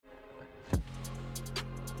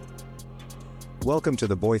Welcome to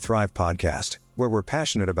the Boy Thrive podcast, where we're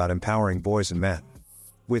passionate about empowering boys and men.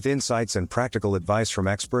 With insights and practical advice from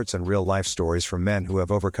experts and real-life stories from men who have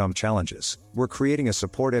overcome challenges, we're creating a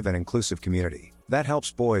supportive and inclusive community that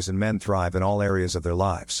helps boys and men thrive in all areas of their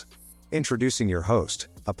lives. Introducing your host,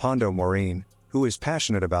 Apondo Maureen, who is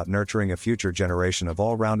passionate about nurturing a future generation of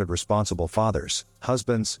all-rounded responsible fathers,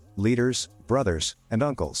 husbands, leaders, brothers, and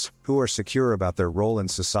uncles, who are secure about their role in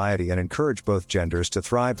society and encourage both genders to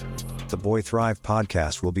thrive. The Boy Thrive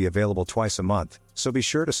podcast will be available twice a month, so be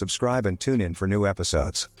sure to subscribe and tune in for new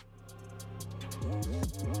episodes.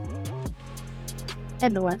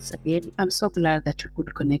 And once again, I'm so glad that we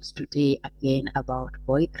could connect today again about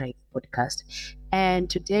Boy Thrive podcast. And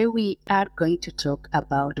today we are going to talk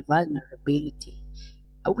about vulnerability.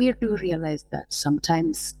 We do realize that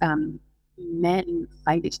sometimes men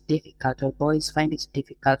find it difficult, or boys find it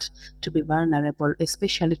difficult to be vulnerable,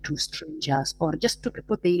 especially to strangers or just to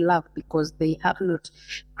people they love, because they have not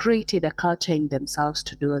created a culture in themselves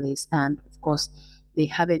to do this. And of course, they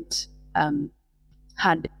haven't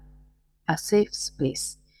had a safe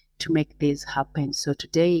space to make this happen. So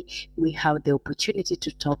today we have the opportunity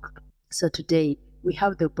to talk. With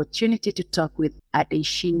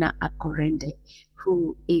Adeshina Akorede,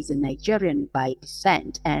 who is a Nigerian by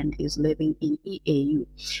descent and is living in EAU.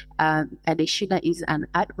 Adeshina is an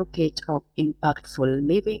advocate of impactful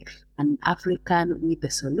living, an African with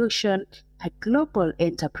a solution, a global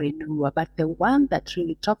entrepreneur, but the one that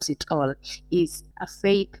really tops it all is a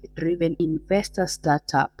faith-driven investor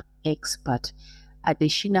startup expert.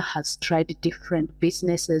 Adeshina has tried different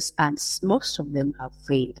businesses and most of them have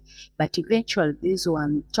failed. But eventually this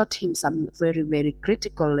one taught him some very, very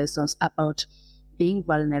critical lessons about being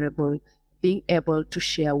vulnerable, being able to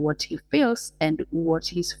share what he feels and what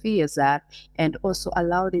his fears are, and also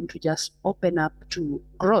allowed him to just open up to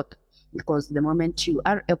growth. Because the moment you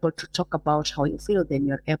are able to talk about how you feel, then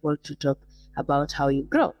you're able to talk about how you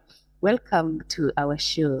grow. Welcome to our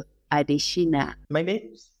show, Adeshina. My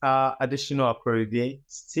name is Adeshina Akorede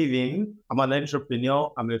Steven. I'm an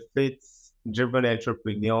entrepreneur. I'm a faith-driven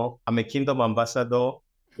entrepreneur. I'm a kingdom ambassador.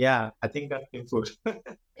 Yeah, I think that's good.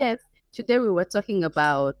 Yes. Today we were talking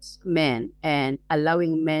about men and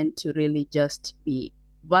allowing men to really just be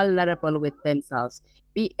vulnerable with themselves,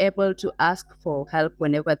 be able to ask for help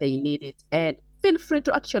whenever they need it, and feel free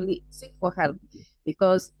to actually seek for help,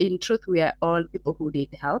 because in truth, we are all people who need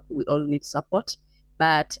help. We all need support.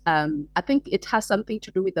 But I think it has something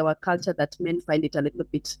to do with our culture that men find it a little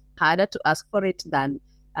bit harder to ask for it than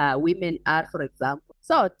women are, for example.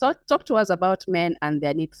 So talk to us about men and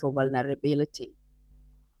their need for vulnerability.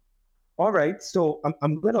 All right. So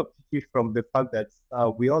I'm going to pick it from the fact that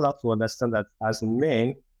we all have to understand that as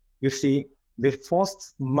men, you see, the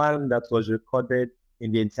first man that was recorded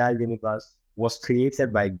in the entire universe was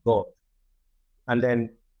created by God. And then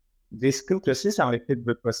the scripture, since I'm a faith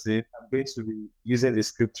person, I'm going to be using the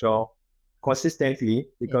scripture consistently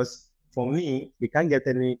because for me, we can't get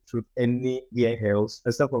any truth anywhere else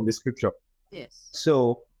except from the scripture. Yes.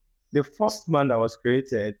 So the first man that was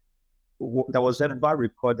created, that was ever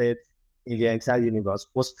recorded in the entire universe,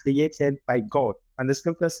 was created by God. And the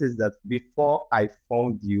scripture says that before I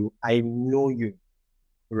formed you, I know you,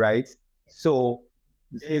 right? So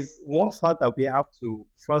there's one fact that we have to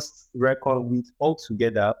first reckon with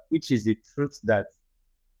altogether, which is the truth that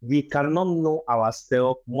we cannot know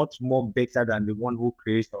ourselves much more better than the one who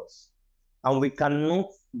creates us. And we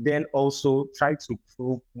cannot then also try to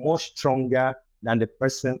prove more stronger than the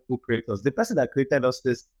person who created us. The person that created us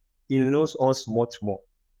he knows us much more.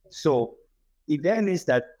 So it then means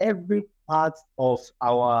that every part of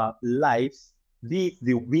our lives, be it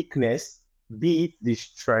the weakness, be it the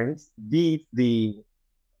strength, be it the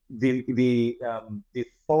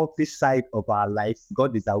faulty side of our lives,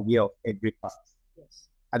 God is aware of every part. Yes.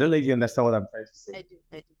 I don't know if you understand what I'm trying to say.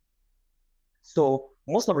 I do. So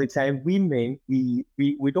most of the time, we men, we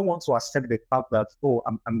don't want to accept the fact that, oh,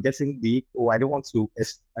 I'm getting big, or I don't want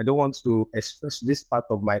to express this part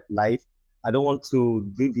of my life. I don't want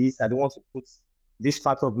to do this. I don't want to put this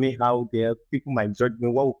part of me out there. People might judge me.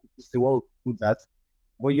 What will people say? What will people do that?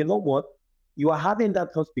 But you know what? You are having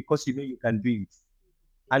that thought because you know you can do it.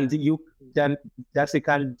 And that you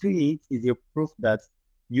can do it is a proof that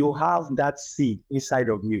you have that seed inside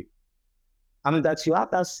of you. And that you have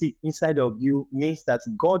that seed inside of you means that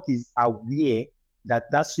God is aware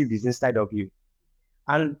that seed is inside of you.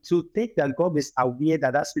 And to think that God is aware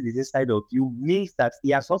that seed is inside of you means that He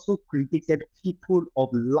has also created people of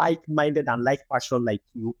like-minded and like-passion like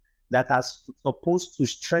you that are supposed to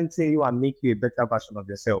strengthen you and make you a better version of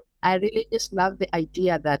yourself. I really just love the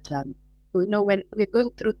idea that, when we're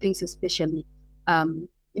going through things, especially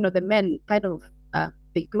the men kind of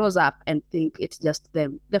they close up and think it's just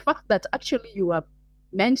them. The fact that actually you are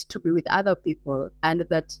meant to be with other people and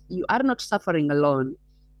that you are not suffering alone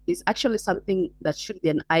is actually something that should be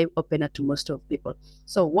an eye opener to most of people.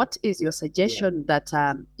 So, what is your suggestion that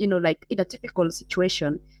like in a typical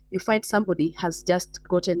situation, you find somebody has just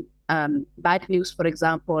gotten bad news, for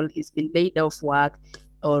example, he's been laid off work,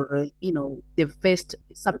 or they've faced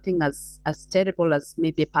something as terrible as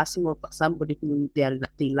maybe passing of somebody who they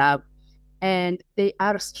love, and they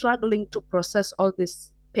are struggling to process all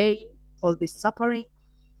this pain, all this suffering,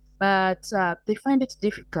 but they find it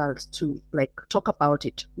difficult to like talk about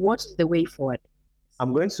it. What is the way forward?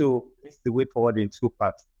 I'm going to place the way forward in two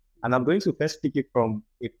parts. And I'm going to first speak it from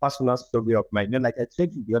a personal story of mine. Like I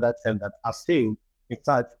told you the other time that I failed. In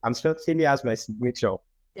fact, I'm still Tilly as my signature.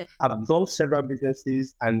 Yeah. I've done several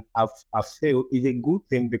businesses and I've failed. It's a good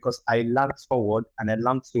thing because I learned forward and I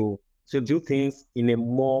learned to do things in a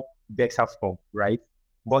more better form, right?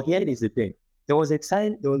 But here is the thing. There was a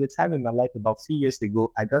time in my life about 3 years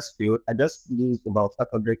ago, I just failed. I just lose about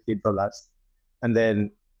 $500K. And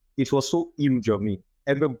then it was so huge of me.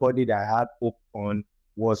 Everybody that I had hope on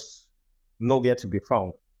was nowhere to be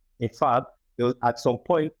found. In fact, at some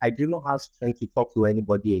point, I did not have strength to talk to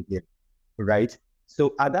anybody again, right?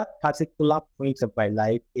 So at that particular point of my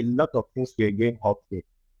life, a lot of things were going okay.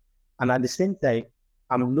 And at the same time,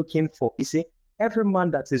 I'm looking for, every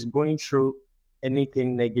man that is going through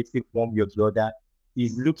anything negative, one way or the other,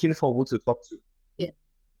 is looking for who to talk to. Yeah.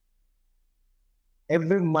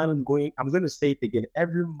 Every man I'm going to say it again,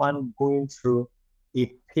 every man going through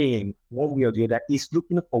a pain, one way or the other, is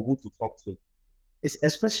looking for who to talk to. It's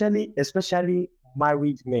especially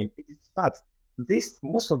married men. In fact,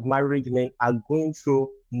 most of married men are going through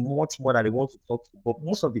much more than they want to talk to, but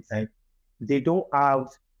most of the time, they don't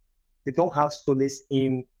have solace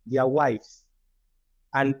in their wives.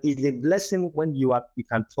 And it's a blessing when you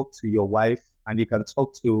can talk to your wife and you can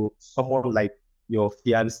talk to someone like your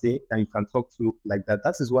fiance and you can talk to like that.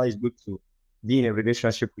 That is why it's good to be in a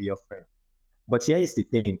relationship with your friend. But here is the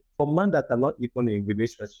thing. For men that are not even in a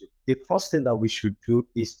relationship, the first thing that we should do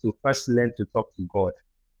is to first learn to talk to God.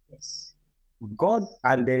 Yes. God,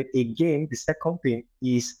 and then again, the second thing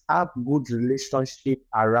is have good relationship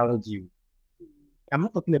around you. I'm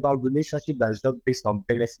not talking about relationship that is just based on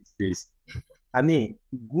benefits. I mean,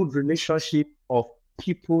 good relationship of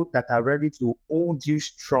people that are ready to hold you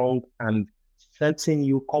strong and strengthen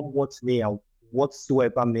you, come what may and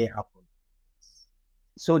whatsoever may happen.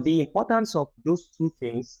 So the importance of those two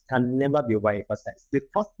things can never be overemphasized. The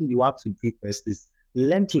first thing you have to do first is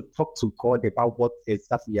learn to talk to God about what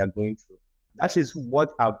exactly you are going through. That is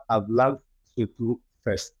what I've learned to do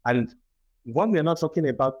first. And when we're not talking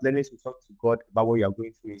about learning to talk to God about what you're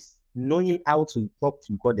going through, is knowing how to talk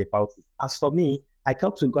to God about it. As for me, I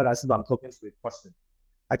talk to God as if I'm talking to a person.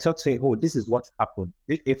 I talk to him, oh, this is what happened.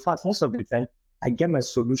 In fact, most of the time, I get my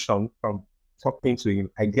solution from talking to him.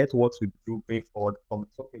 I get what to do going forward from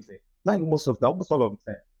talking to him. Not almost all of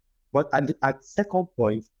the time. But at second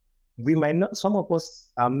point, we might not, some of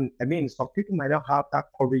us, some people might not have that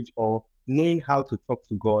courage or knowing how to talk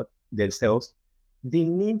to God themselves. They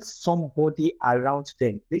need somebody around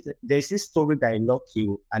them. There's this story that I love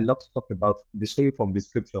to talk about, the story from the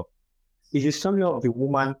scripture. It's the story of the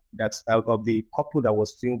woman of the couple that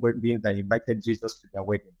was still wedding that invited Jesus to their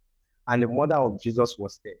wedding. And the mother of Jesus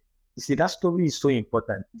was there. You see, that story is so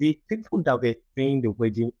important. The people that were doing the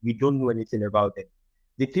wedding, we don't know anything about them.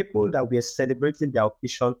 The people that were celebrating their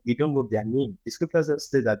occasion, we don't know their name. The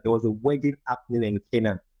scriptures say that there was a wedding happening in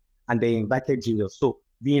Canaan, and they invited Jesus. So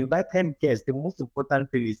the invited guests, the most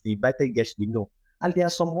important thing is the invited guests we know. And there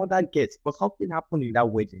are some other guests, but something happened in that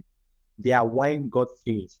wedding. Their wine got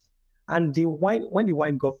finished. And when the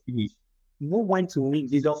wine got finished, no wine to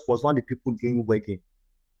meet Jesus was one of the people doing the wedding.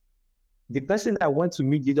 The person that went to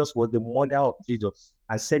meet Jesus was the mother of Jesus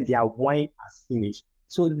and said their wine has finished.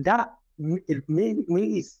 So that it made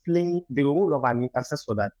me explain the role of an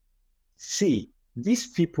intercessor that, see, these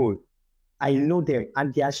people, I know them,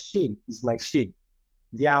 and their shame is my shame.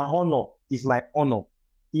 Their honor is my honor.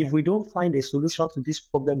 If we don't find a solution to this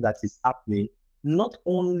problem that is happening, not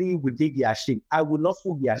only will they be ashamed, I will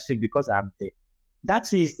also be ashamed because I'm there.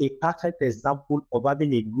 That is a perfect example of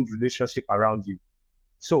having a good relationship around you.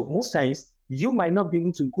 So most times, you might not be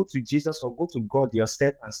able to go to Jesus or go to God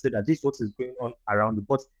yourself and say that this is what is going on around you.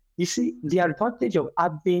 But you see, the advantage of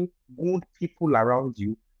having good people around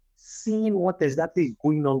you, seeing what exactly is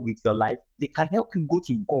going on with your life, they can help you go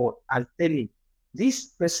to God and tell him, this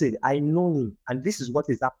person, I know him, and this is what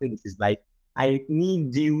is happening with his life. I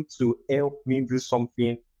need you to help me do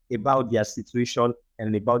something about their situation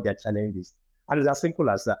and about their challenges. And it's as simple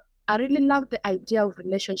as that. I really love the idea of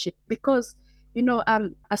relationship because,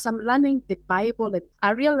 as I'm learning the Bible,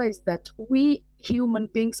 I realize that we human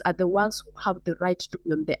beings are the ones who have the right to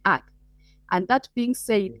be on the earth. And that being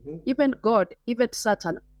said, even God, even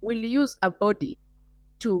Satan will use a body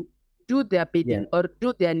to do their bidding or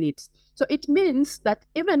do their needs. So it means that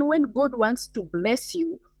even when God wants to bless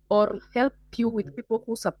you or help you with people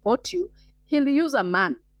who support you, he'll use a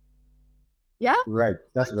man. Yeah? Right.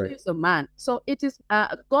 That's right. Use a man. So it is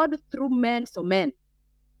God through men for men.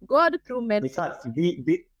 God through men. In fact,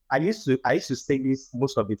 I used to say this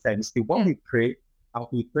most of the time. See, when we pray, and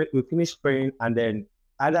we finish praying, and then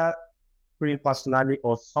either praying personally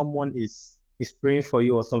or someone is praying for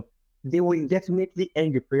you or something, they will definitely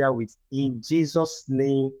end the prayer with "In Jesus'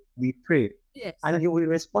 name we pray." Yes. And you will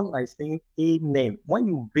respond by saying "Amen." When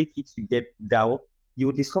you break it to get down, you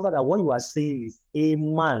will discover that what you are saying is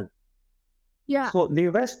 "Amen." Yeah. So the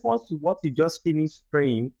response to what you just finished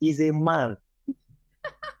praying is "Amen."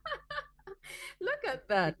 Look at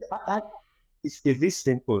that. It's this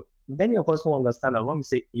simple. Many of us don't understand that when we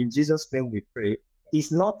say "In Jesus' name we pray,"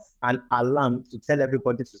 it's not an alarm to tell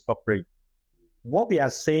everybody to stop praying. What we are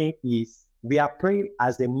saying is we are praying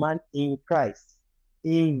as a man in Christ,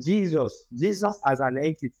 in Jesus as an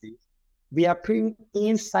entity. We are praying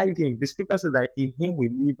inside him. The scripture says that in him we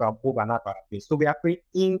live and move and have our being. So we are praying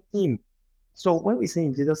in him. So when we say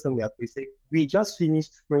in Jesus' name we are praying, we just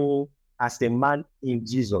finished praying as a man in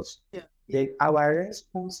Jesus. Yeah. Then our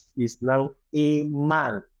response is now a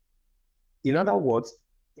man. In other words,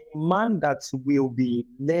 a man that will be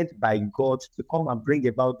led by God to come and bring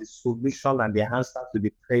about the solution and the answer to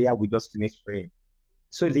the prayer we just finished praying.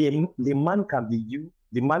 So the man can be you,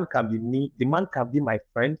 the man can be me, the man can be my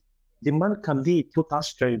friend, the man can be a total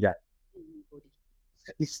stranger.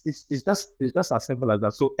 It's just as simple as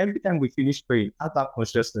that. So every time we finish praying, have that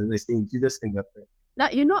consciousness in Jesus' name we pray. Now,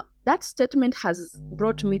 that statement has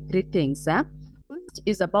brought me three things. First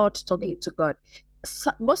is about talking to God.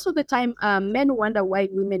 So most of the time, men wonder why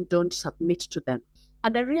women don't submit to them.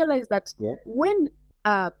 And I realize that when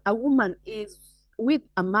a woman is with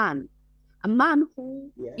a man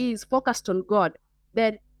who is focused on God,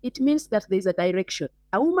 then it means that there's a direction.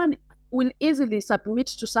 A woman will easily submit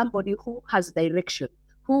to somebody who has direction,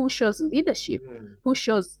 who shows leadership, who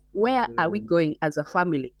shows where are we going as a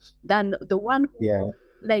family, than the one who,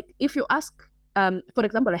 like, if you ask, for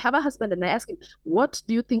example, I have a husband and I ask him, what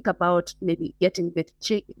do you think about maybe getting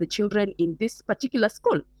the children in this particular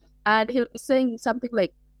school? And he'll be saying something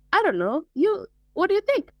like, I don't know, what do you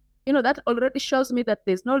think? That already shows me that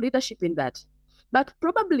there's no leadership in that. But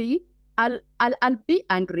probably I'll be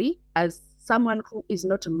angry as someone who is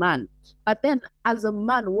not a man. But then as a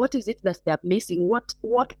man, what is it that they're missing? What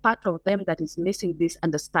part of them that is missing this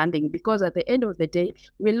understanding? Because at the end of the day,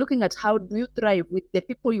 we're looking at how do you thrive with the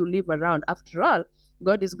people you live around. After all,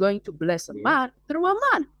 God is going to bless a man through a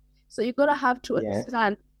man. So you gotta have to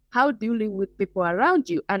understand how do you live with people around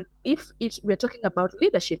you. And if we're talking about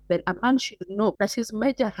leadership, then a man should know that his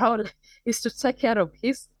major role is to take care of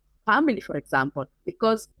his family, for example,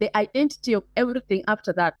 because the identity of everything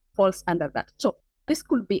after that falls under that. So this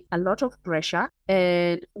could be a lot of pressure,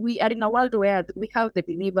 and we are in a world where we have the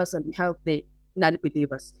believers and we have the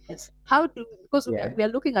non-believers. How do because we are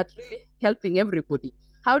looking at really helping everybody.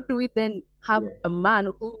 How do we then have a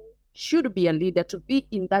man who should be a leader to be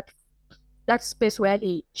in that space where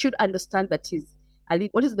he should understand that he's a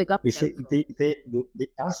leader? What is the gap? You see, the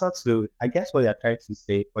answer to, I guess what you're trying to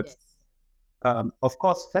say, but of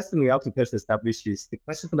course, first thing we have to first establish is the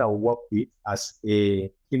principle that we work with as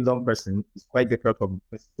a kingdom person is quite different from the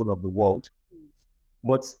principle of the world.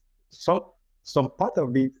 But some part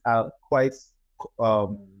of it are quite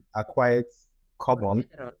common.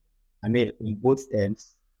 I mean, in both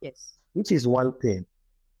ends. Yes. Which is one thing.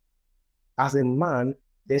 As a man,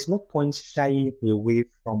 there's no point shying away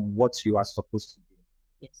from what you are supposed to do.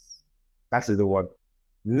 Yes. That is the word.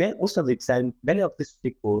 Most of the time, many of these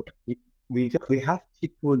people, we have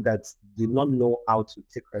people that do not know how to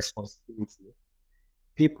take responsibility,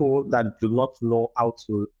 people that do not know how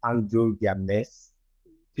to handle their mess,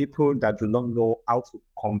 people that do not know how to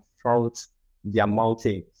confront their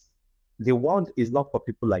mountains. The world is not for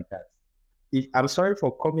people like that. I'm sorry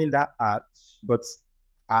for coming that out, but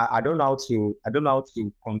I don't know how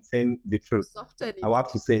to contain the truth. I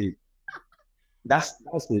have to say it. That's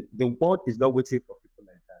it. The world is not waiting for people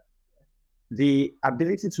like that. The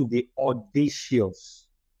ability to be audacious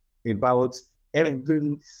about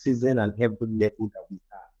every season and every level that we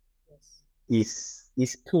have is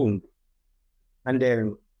key. And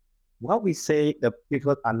then what we say that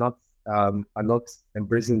people are not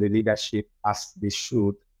embracing the leadership as they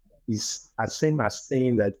should is as same as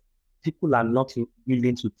saying that people are not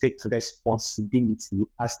willing to take responsibility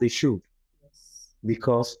as they should. Yes.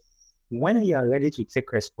 Because when you are ready to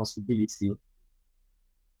take responsibility,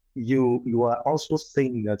 you are also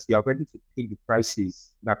saying that you are ready to pay the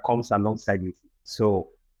prices that comes alongside with it. So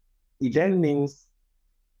it then means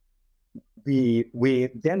we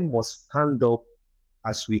then must stand up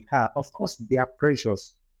as we are. Of course, there are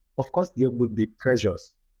pressures. Of course, there will be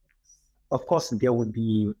pressures. Of course, there will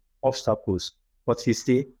be obstacles. But you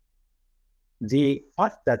see, the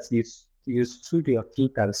fact that you stood your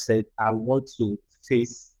feet and said, I want to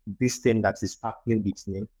face this thing that is happening with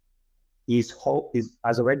me,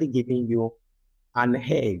 has already given you an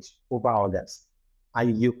edge over others.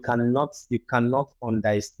 And you cannot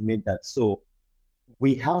underestimate that. So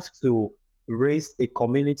we have to raise a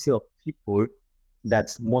community of people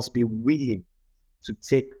that must be willing to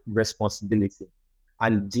take responsibility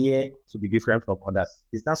and dare to be different from others.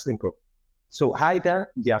 It's that simple. So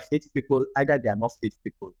either they are faith people, either they are not faith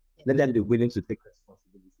people. Let them be willing to take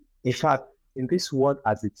responsibility. In fact, in this world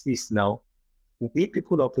as it is now, we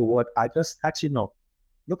people of the world are just catching up.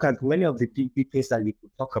 Look at many of the things that we could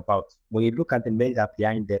talk about. When you look at the men that are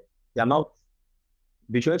behind them, they are not,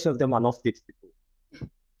 majority of them are not faith people.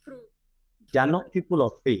 They are not people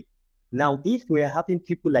of faith. Now, if we are having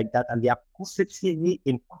people like that and they are positively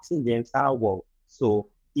impacting the entire world, so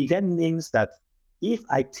it then means that if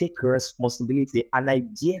I take responsibility and I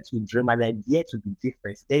dare to dream and I dare to be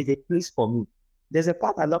different, there is a place for me. There's a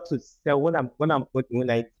part I love to tell when I'm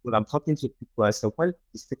talking to people. I say, when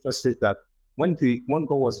the scripture says that when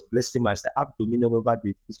God was blessing us, I have dominion over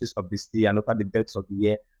the fishes of the sea and over the birds of the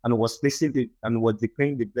air, and was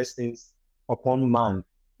declaring the blessings upon man.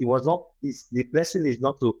 It was not, the blessing is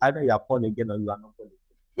not to either you are born again or you are not born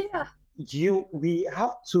again. Yeah. We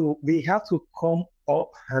have to come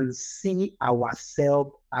up and see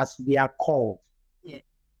ourselves as we are called. Yeah.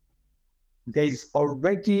 There's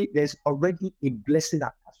already a blessing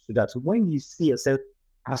attached to that. So when you see yourself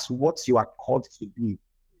as what you are called to be,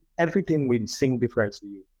 everything will sing different to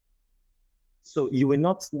you. So we will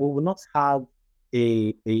not have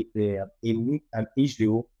an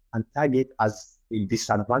issue and target as a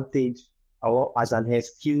disadvantage or as an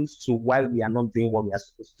excuse to why we are not doing what we are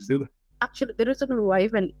supposed to do. Actually, the reason why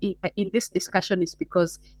even in this discussion is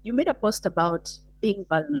because you made a post about being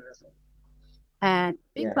vulnerable. And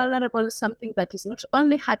being vulnerable is something that is not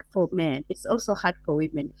only hard for men, it's also hard for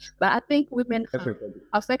women. But I think women have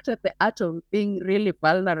affected the art of being really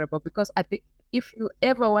vulnerable, because I think if you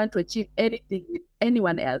ever want to achieve anything with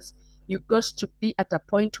anyone else, you got to be at a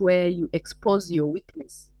point where you expose your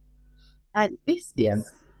weakness. And this is,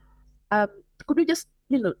 could you just,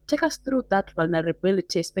 take us through that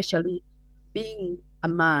vulnerability, especially being a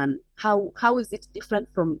man? How is it different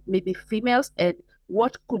from maybe females, and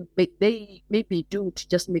what could they maybe do to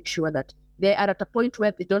just make sure that they are at a point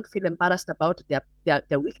where they don't feel embarrassed about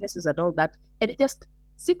their weaknesses and all that, and just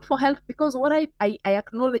seek for help? Because what I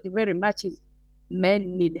acknowledge very much is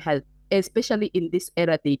men need help, especially in this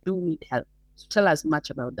era. They do need help. So tell us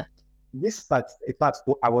much about that. This part, in fact,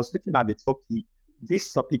 I was looking at the topic.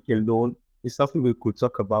 This topic alone is something we could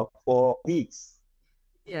talk about for weeks.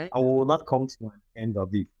 Yeah. I will not come to an end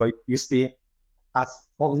of it. But you see, as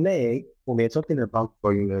for men, when we're talking about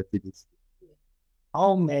vulnerability,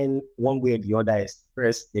 how men, one way or the other,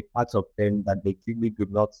 express a part of them that they really do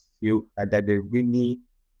not feel, that they really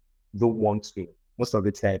don't want to, most of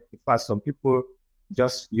the time. In fact, some people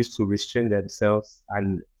just used to restrain themselves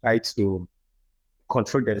and try to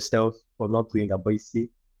control themselves for not doing that. But you see,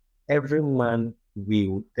 every man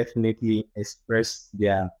will definitely express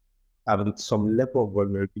their some level of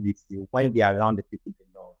vulnerability when they are around the people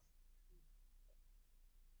they love.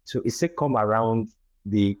 So it's a come around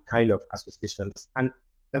the kind of associations. And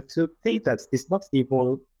to think that it's not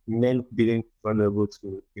even men being vulnerable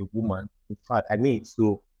to a woman. In fact, I mean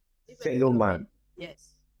to fellow man.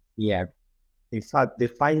 Yes. Yeah. In fact, they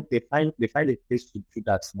find a place to do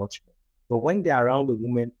that much more. But when they're around a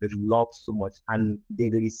woman they love so much and they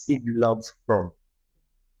receive love from,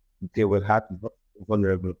 they will have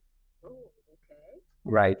vulnerable. Oh, okay.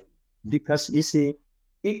 Right. Because you see,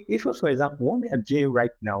 if for example, what we are doing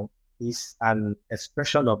right now is an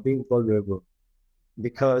expression of being vulnerable.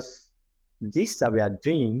 Because this that we are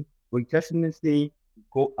doing will definitely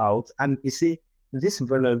go out, and you see, this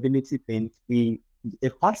vulnerability thing, the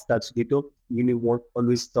part that we don't really want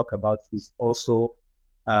always talk about is also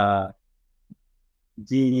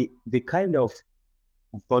the kind of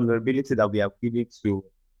vulnerability that we are willing to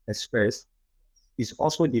express is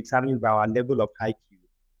also determined by our level of IQ,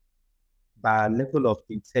 by our level of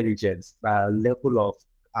intelligence, by our level of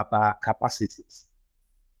our capacities.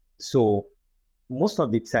 So most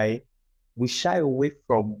of the time, we shy away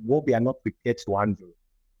from what we are not prepared to handle.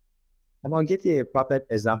 And I'll give you a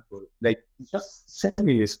perfect example. Like, just send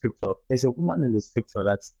me the scripture. There's a woman in the scripture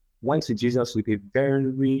that went to Jesus with a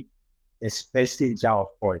very expensive jar of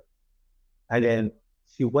oil. And then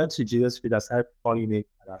she went to Jesus' feet and started pouring it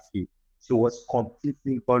at her feet. She was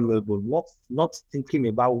completely vulnerable, not thinking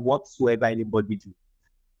about whatsoever anybody do,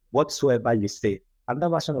 whatsoever you say. Another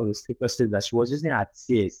version of the scripture says that she was using her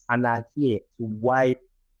tears and her hair to wipe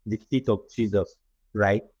the feet of Jesus,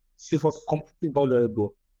 right? She was completely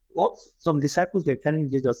vulnerable. What some disciples were telling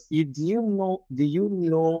Jesus, do you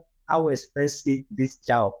know how expensive this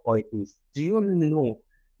jar of oil is? Do you know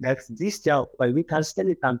that this jar of oil, we can sell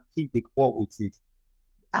it and feed the poor with it?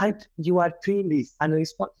 And you are doing this, and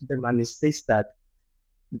respond to them, and it says that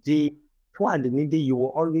the poor and the needy you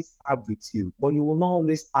will always have with you, but you will not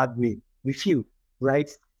always have me with you, right?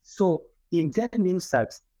 So in that means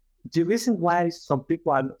that the reason why some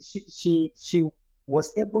people are she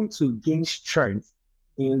was able to gain strength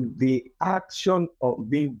in the action of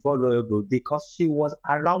being vulnerable because she was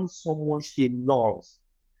around someone she loves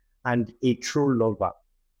and a true lover.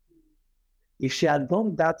 If she had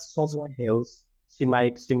done that someone else, she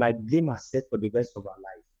might blame herself for the rest of her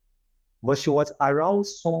life. But she was around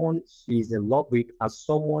someone she is in love with and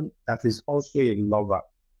someone that is also a lover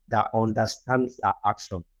that understands her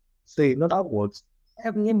action. So in other words,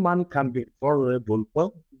 every man can be vulnerable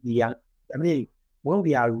when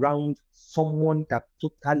we are around someone that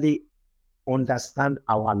totally understands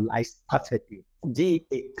our lives perfectly. They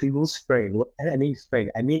a close friend. What I mean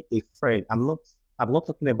friend, I mean a friend. I'm not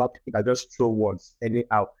talking about people that just throw words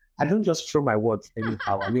anyhow. I don't just throw my words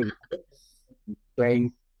anyhow. I mean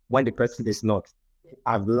when the person is not.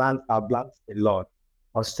 I've learned a lot.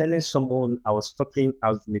 I was telling someone, I was in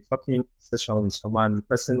a talking session with someone, the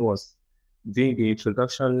person was doing the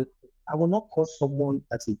introduction. I will not call someone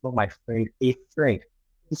that is not my friend a friend.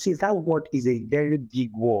 You see, that word is a very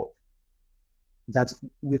big word that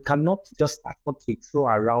we cannot just afford to throw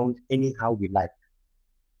around anyhow we like.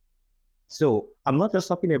 So I'm not just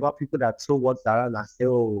talking about people that throw words around and say,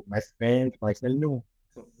 oh, my friend. No.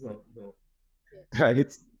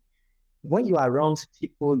 Right? When you are around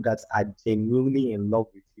people that are genuinely in love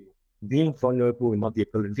with you, being vulnerable will not be a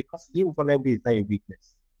problem because being vulnerable is not a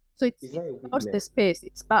weakness. So it's about the space.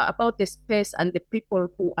 It's about the space and the people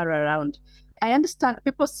who are around. I understand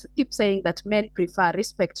people keep saying that men prefer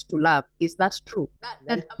respect to love. Is that true?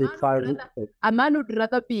 That a man would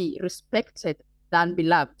rather be respected than be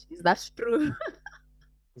loved. Is that true?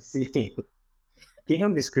 See,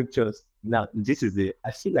 in the scriptures, now this is it.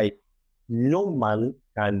 I feel like no man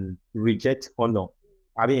can reject honor.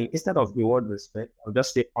 I mean, instead of the word respect, I'll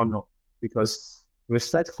just say honor because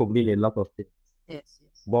respect could mean a lot of things. Yes.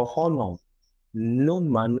 But honor, no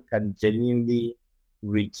man can genuinely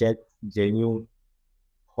reject genuine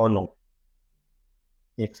honor.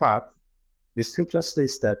 In fact, the scripture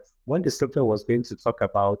says that when the scripture was going to talk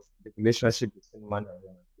about the relationship between man and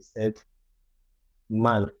woman, he said,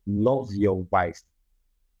 man, love your wife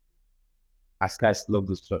as Christ loved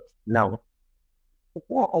the church. Now,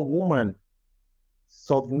 for a woman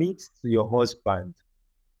submit to your husband,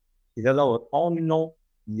 in other words, honor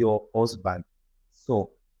your husband.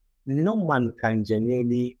 So no man can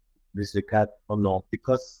genuinely disregard honor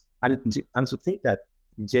because and to think that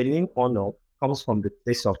genuine honor comes from the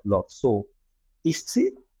place of love. So it's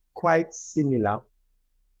still quite similar,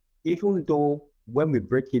 even though when we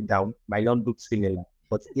break it down, might not look similar.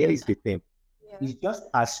 But here is the thing. Yeah. It's just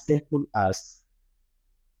as simple as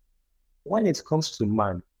when it comes to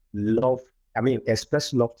man,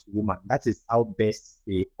 express love to woman. That is how best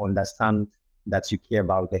they understand that you care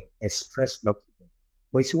about them. Express love to them.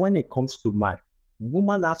 But see, when it comes to man,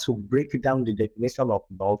 woman has to break down the definition of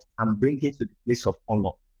love and bring it to the place of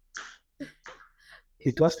honor.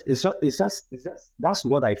 That's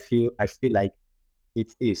what I feel like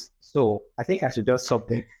it is. So I think I should just stop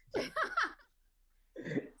there.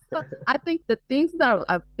 So I think the things that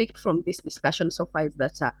I've picked from this discussion so far is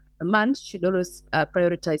that a man should always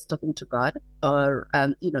prioritize talking to God or,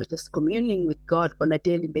 just communing with God on a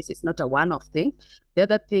daily basis, not a one-off thing. The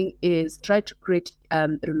other thing is try to create a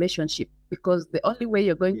relationship because the only way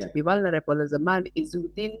you're going to be vulnerable as a man is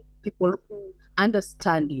within people who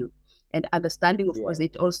understand you. And understanding, of course,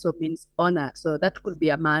 it also means honor. So that could be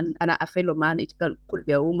a man and a fellow man. It could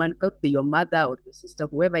be a woman, could be your mother or your sister,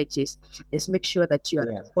 whoever it is. Just make sure that you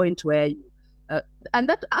are at a point where you, and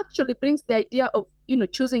that actually brings the idea of,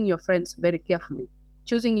 choosing your friends very carefully,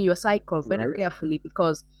 choosing your cycle very carefully,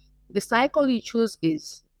 because the cycle you choose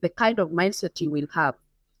is the kind of mindset you will have.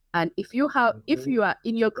 And if you are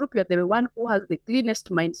in your group, you're the one who has the cleanest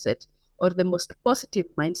mindset or the most positive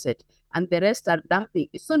mindset, and the rest are dumping,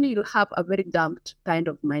 soon you'll have a very dumped kind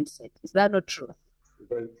of mindset. Is that not true?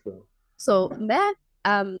 Very true. So, man,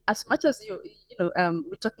 as much as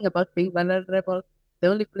we're talking about being vulnerable, the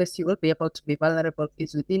only place you will be able to be vulnerable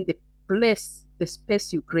is within the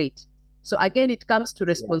space you create. So again, it comes to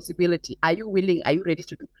responsibility. Are you willing? Are you ready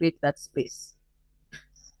to create that space?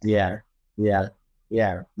 Yeah.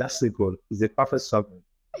 That's the goal. It's a perfect summary.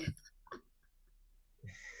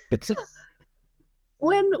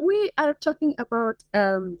 When we are talking about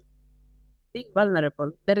being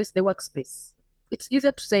vulnerable, there is the workspace. It's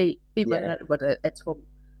easier to say be vulnerable at home.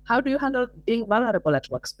 How do you handle being vulnerable at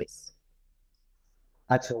workspace?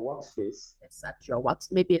 At your workspace? Yes, at your work,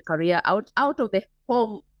 maybe a career out of the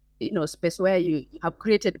home, space where you have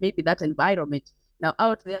created maybe that environment. Now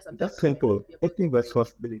out there, that's simple. Taking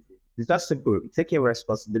responsibility. It's that simple. Taking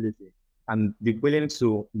responsibility and be willing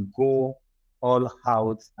to go all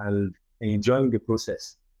out and enjoying the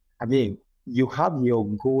process. I mean, you have your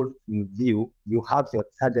goal in view, you have your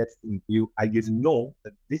target in view, and you know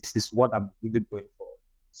that this is what I'm really going for.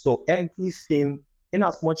 So everything, in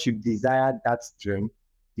as much you desire that dream,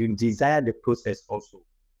 you desire the process also.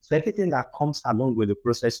 So everything that comes along with the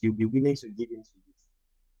process, you'll be willing to give into it.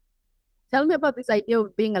 Tell me about this idea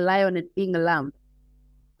of being a lion and being a lamb.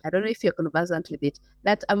 I don't know if you're conversant with it,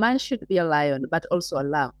 that a man should be a lion, but also a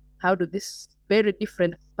lamb. How do these very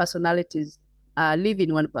different personalities live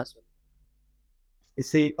in one person? You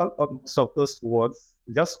see, so those words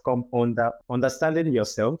just come under understanding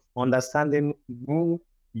yourself, understanding who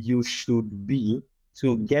you should be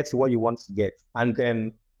to get what you want to get, and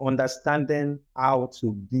then understanding how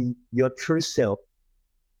to be your true self.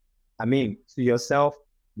 I mean, to yourself,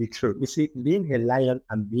 be true. You see, being a lion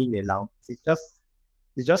and being a lamb, it's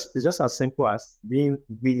just as simple as being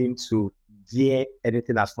willing to dare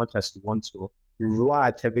anything as much as you want to, roar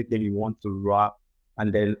at everything you want to roar,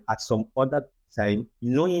 and then at some other time,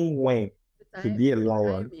 knowing when to be a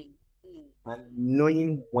lion and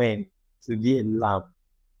knowing when to be a lamb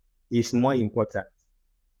is more important.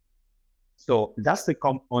 So that's the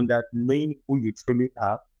come under knowing who you truly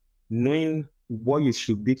are, knowing what you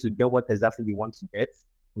should be to get what exactly you want to get,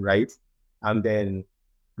 right? And then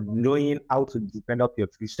knowing how to develop your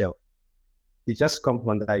true self. It just comes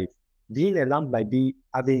under it. Being a lamb by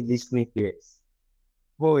having listening ears.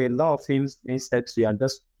 For a lot of things instead, you are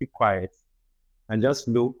just keep quiet and just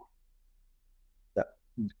look,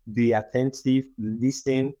 be attentive,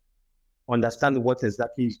 listen, understand what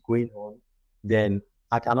exactly is going on. Then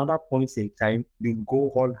at another point in time, you go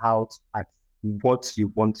all out at what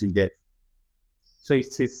you want to get. So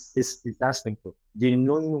it's that simple. You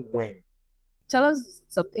know when. Tell us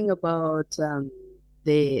something about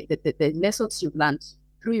the lessons you've learned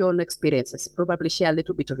through your own experiences. Probably share a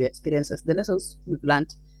little bit of your experiences, the lessons you've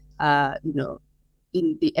learned,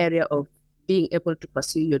 in the area of being able to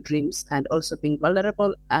pursue your dreams and also being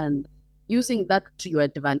vulnerable and using that to your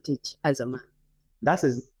advantage as a man. That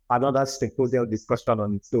is another symposium discussion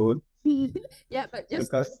on its own. Yeah, but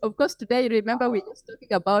of course, today, remember, we're just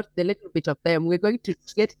talking about the little bit of them. We're going to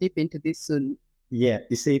get deep into this soon. Yeah,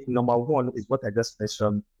 you see, number one is what I just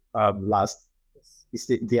mentioned last. It's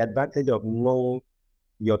the advantage of knowing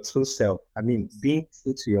your true self. I mean, being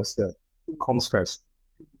true to yourself comes first.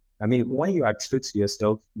 I mean, when you are true to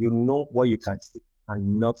yourself, you know what you can say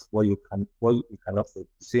and not what you cannot say.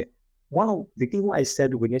 See, one of the things why I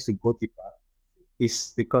said we need to go deeper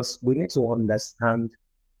is because we need to understand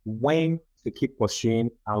when to keep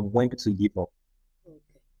pursuing and when to give up. Okay.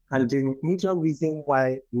 And the major reason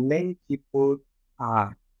why many people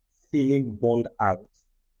are feeling burned out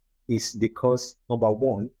is because, number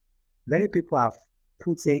one, many people have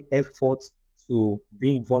put in effort to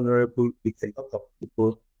being vulnerable with a lot of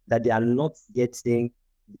people that they are not getting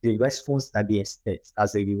the response that they expect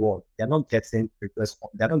as a reward. They're not getting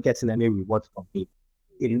They're not getting any reward from it.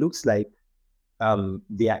 It looks like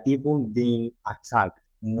they are even being attacked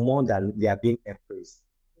more than they are being embraced.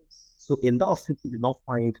 So a lot of people do not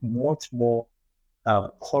find much more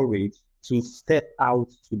courage to step out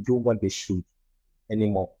to do what they should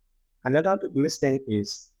anymore. Another thing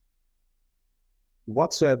is,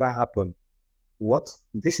 whatsoever happened,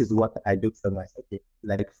 this is what I do for myself. Okay.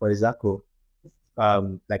 Like, for example,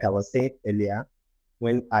 like I was saying earlier,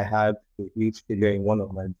 when I had a huge failure in one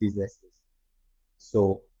of my businesses.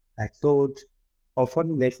 So I told,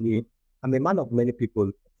 unfortunately, I'm a man of many people.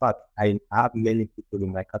 In fact, I have many people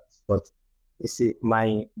in my campus, but you see,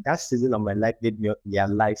 that season of my life made me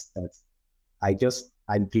realize that I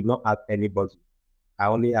do not have anybody. I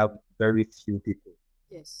only have very few people.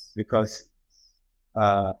 Yes. Because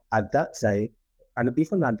at that time, and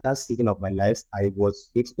even at that season of my life, I was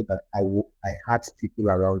grateful that I had people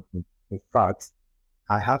around me. In fact,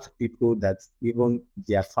 I have people that even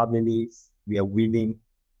their families were willing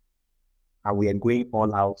and we are going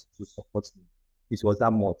all out to support me. It was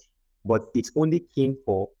that much. But it only came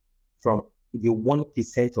from the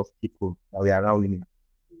 1% of people that were around me.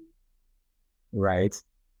 Right?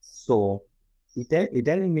 So it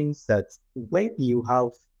then means that when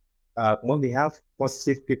we have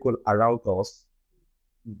positive people around us,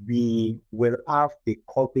 we will have the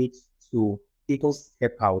courage to even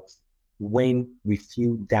step out when we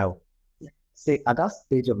feel down. Say, at that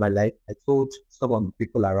stage of my life, I told some of the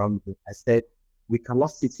people around me, I said, we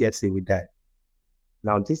cannot sit here till we die.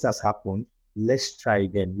 Now, this has happened. Let's try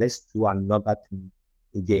again. Let's do another thing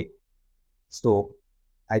again. So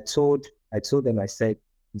I told them, I said,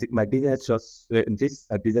 my business this is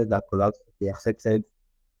a business that collapsed. They accepted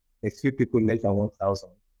a few people less than 1,000.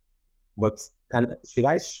 But should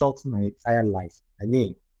I short my entire life? I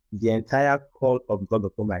mean, the entire call of God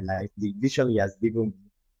upon my life, the vision He has given me,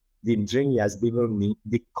 the dream He has given me,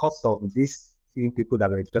 the cost of these few people that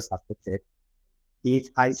were just affected. If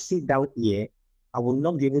I sit down here, I will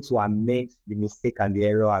not be able to amend the mistake and the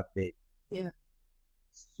error I've made. Yeah.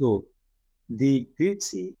 So the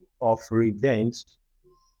beauty of revenge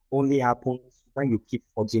only happens when you keep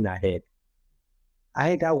forging ahead.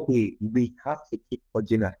 Either way, we have to keep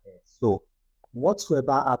forging ahead. So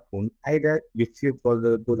whatsoever happens, either you feel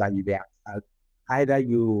vulnerable and you react, either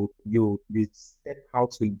you step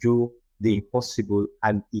out to do the impossible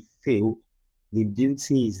and it failed, the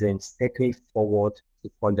beauty is then stepping forward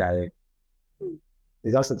to forge ahead.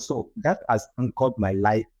 So that has anchored my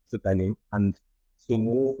life totally, and to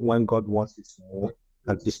move when God wants it to move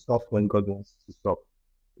and to stop when God wants it to stop.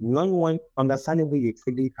 No one understanding who you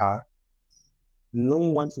truly are, no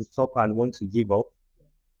one to stop and want to give up,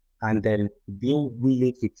 and then being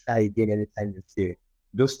willing to try again anytime you fail.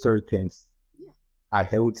 Those three things are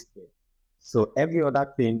held here. So every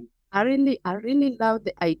other thing. I really love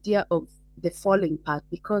the idea of the falling part,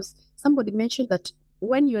 because somebody mentioned that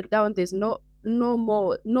when you're down, there's no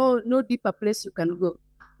deeper place you can go.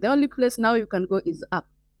 The only place now you can go is up.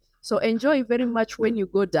 So enjoy very much when you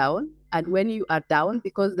go down and when you are down,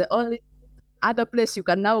 because the only other place you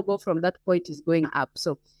can now go from that point is going up.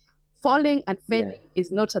 So falling and failing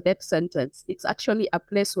is not a death sentence. It's actually a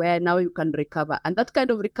place where now you can recover. And that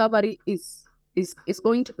kind of recovery is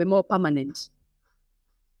going to be more permanent.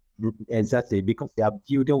 Exactly, because they are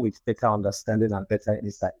building with better understanding and better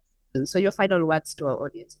insight. So your final words to our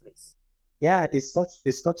audience, please. Yeah, it's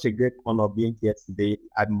such a great honor being here today.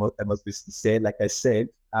 I must be sincere. Like I said,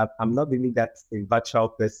 I'm not really that a virtual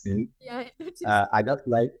person. Yeah, I just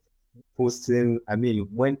like posting. I mean,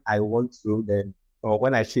 when I want to, then, or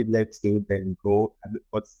when I feel led to, then go.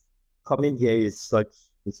 But coming here is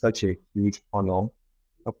such a huge honor.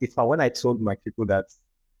 When I told my people that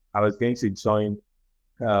I was going to join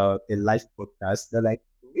a live podcast, they're like,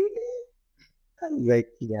 really? I'm like,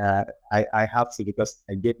 yeah, I have to, because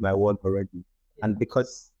I gave my word already. And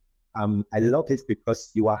because I love it,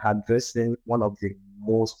 because you are addressing one of the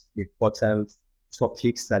most important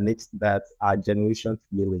topics that our generation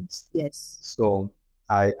feelings. Yes. So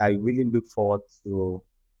I really look forward to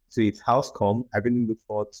its outcome. I really look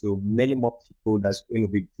forward to many more people that's going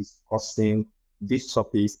to be discussing these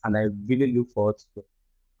topics, and I really look forward to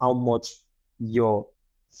how much your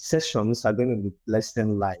sessions are going to be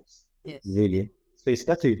blessing lives. Yes. Really. So it's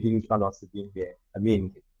such a huge honor to be here. I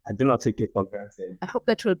mean, I do not take it for granted. I hope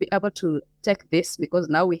that we'll be able to take this, because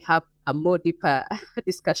now we have a more deeper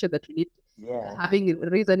discussion that we need having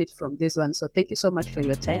reason it from this one. So thank you so much for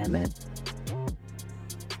your time, man.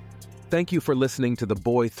 Thank you for listening to the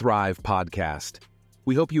Boy Thrive podcast.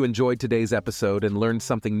 We hope you enjoyed today's episode and learned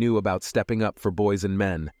something new about stepping up for boys and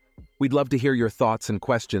men. We'd love to hear your thoughts and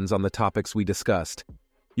questions on the topics we discussed.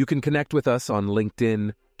 You can connect with us on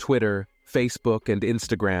LinkedIn, Twitter, Facebook, and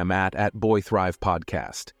Instagram at Boy Thrive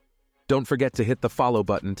Podcast. Don't forget to hit the follow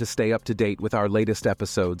button to stay up to date with our latest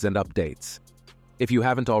episodes and updates. If you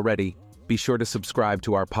haven't already, be sure to subscribe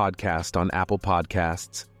to our podcast on Apple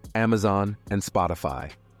Podcasts, Amazon, and Spotify.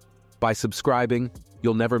 By subscribing,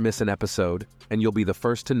 you'll never miss an episode, and you'll be the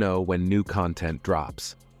first to know when new content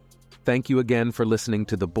drops. Thank you again for listening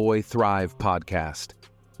to the Boy Thrive podcast.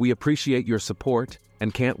 We appreciate your support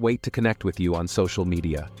and can't wait to connect with you on social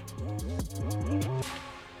media.